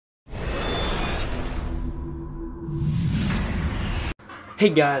Hey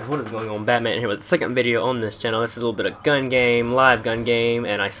guys, what is going on? Batman here with the second video on this channel. This is a little bit of gun game, live gun game,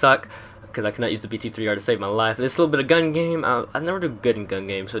 and I suck because I cannot use the BT3R to save my life. This is a little bit of gun game. I never do good in gun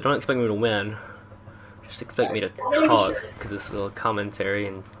games, so don't expect me to win. Just expect me to talk because this is a little commentary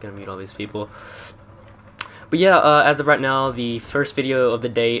and gonna mute all these people. But yeah, as of right now, the first video of the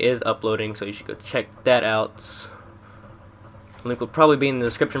day is uploading, so you should go check that out. Link will probably be in the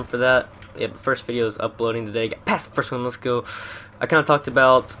description for that. Yeah, the first video is uploading today. Got past the first one, let's go. I kind of talked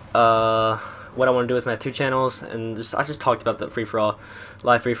about what I want to do with my two channels, and I just talked about the free-for-all,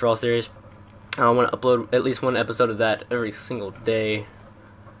 live free-for-all series. I want to upload at least one episode of that every single day.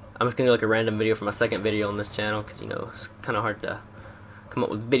 I'm just going to do like a random video for my second video on this channel, because, you know, it's kind of hard to come up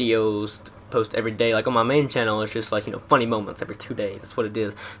with videos to post every day. Like on my main channel, it's just like, you know, funny moments every 2 days. That's what it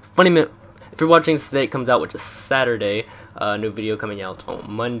is. If you're watching this today, it comes out, which is Saturday. New video coming out on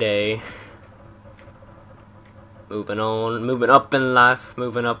Monday. Moving on, moving up in life,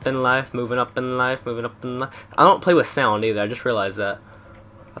 moving up in life, moving up in life, moving up in life. I don't play with sound either, I just realized that.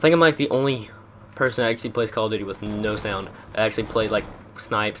 I think I'm like the only person that actually plays Call of Duty with no sound. I actually played like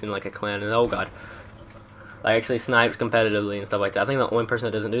snipes in like a clan, and oh god. I actually snipes competitively and stuff like that. I think I'm the only person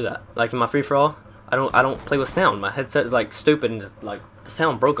that doesn't do that. Like in my free-for-all, I don't play with sound. My headset is like stupid and just, like the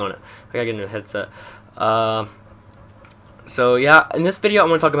sound broke on it. I gotta get a new headset. So yeah, in this video I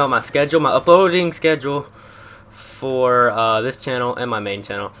want to talk about my schedule, my uploading schedule for this channel and my main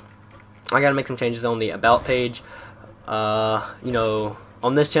channel. I gotta make some changes on the about page. You know,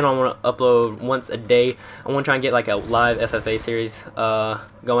 on this channel I want to upload once a day. I want to try and get like a live FFA series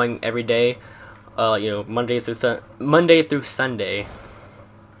going every day. You know, Monday through Sunday.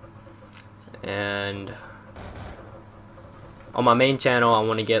 And on my main channel I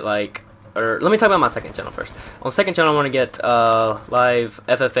want to get like, or let me talk about my second channel first. On the second channel I want to get live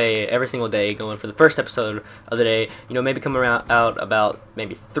FFA every single day going for the first episode of the day. You know, maybe come out about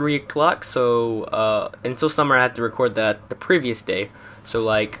maybe 3 o'clock. So until summer I have to record that the previous day. So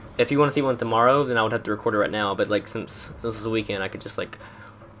like if you want to see one tomorrow, then I would have to record it right now. But like since it's a weekend, I could just like,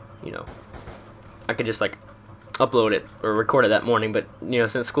 you know, I could just like upload it or record it that morning. But you know,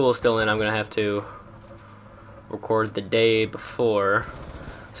 since school is still in, I'm gonna have to record the day before.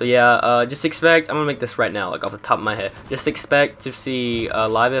 So yeah, just expect, I'm gonna make this right now, like off the top of my head. Just expect to see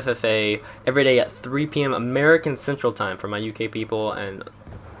live FFA every day at 3 p.m. American Central Time for my UK people, and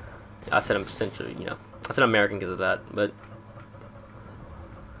I said I'm Central, you know, I said American because of that, but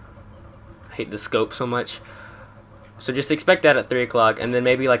I hate the scope so much. So just expect that at 3 o'clock, and then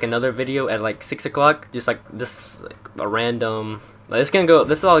maybe like another video at like 6 o'clock, just like this, like a random, like this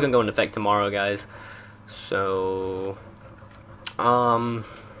is all gonna go into effect tomorrow, guys. So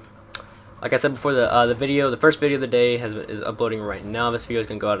like I said before, the first video of the day is uploading right now. This video is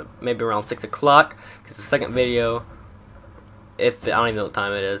gonna go out at maybe around 6 o'clock, because the second video, I don't even know what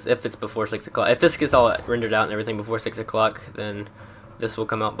time it is, if it's before 6 o'clock, if this gets all rendered out and everything before 6 o'clock, then this will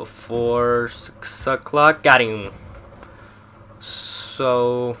come out before 6 o'clock. Got him.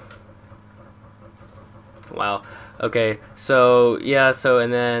 So wow, okay, so yeah, so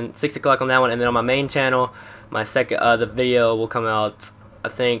and then 6 o'clock on that one, and then on my main channel, my second the video will come out, I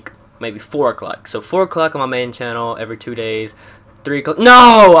think, maybe 4 o'clock. So 4 o'clock on my main channel every 2 days. 3 o'clock.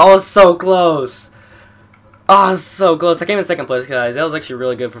 No, I was so close. Oh, I was so close. I came in second place, guys. That was actually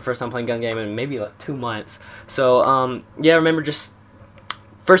really good for first time playing gun game in maybe like 2 months. So yeah, remember, just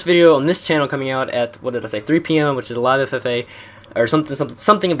first video on this channel coming out at, what did I say, 3 p.m., which is a live FFA or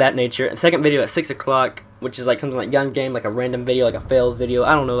something of that nature. And second video at 6 o'clock, which is like something like gun game, like a random video, like a fails video,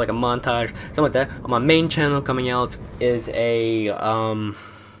 I don't know, like a montage, something like that. On my main channel coming out is a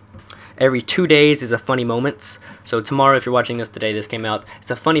every 2 days is a funny moments. So tomorrow, if you're watching this today, this came out, it's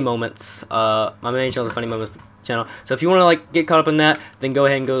a funny moments. My main channel is a funny moments channel. So if you want to like get caught up in that, then go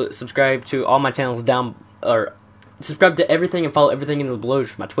ahead and go subscribe to all my channels down, or subscribe to everything and follow everything in the below,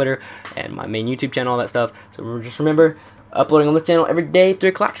 my Twitter and my main YouTube channel, all that stuff. So just remember, uploading on this channel every day, 3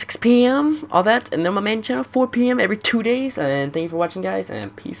 o'clock, 6 p.m., all that, and then my main channel, 4 p.m. every 2 days. And thank you for watching, guys,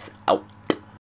 and peace out.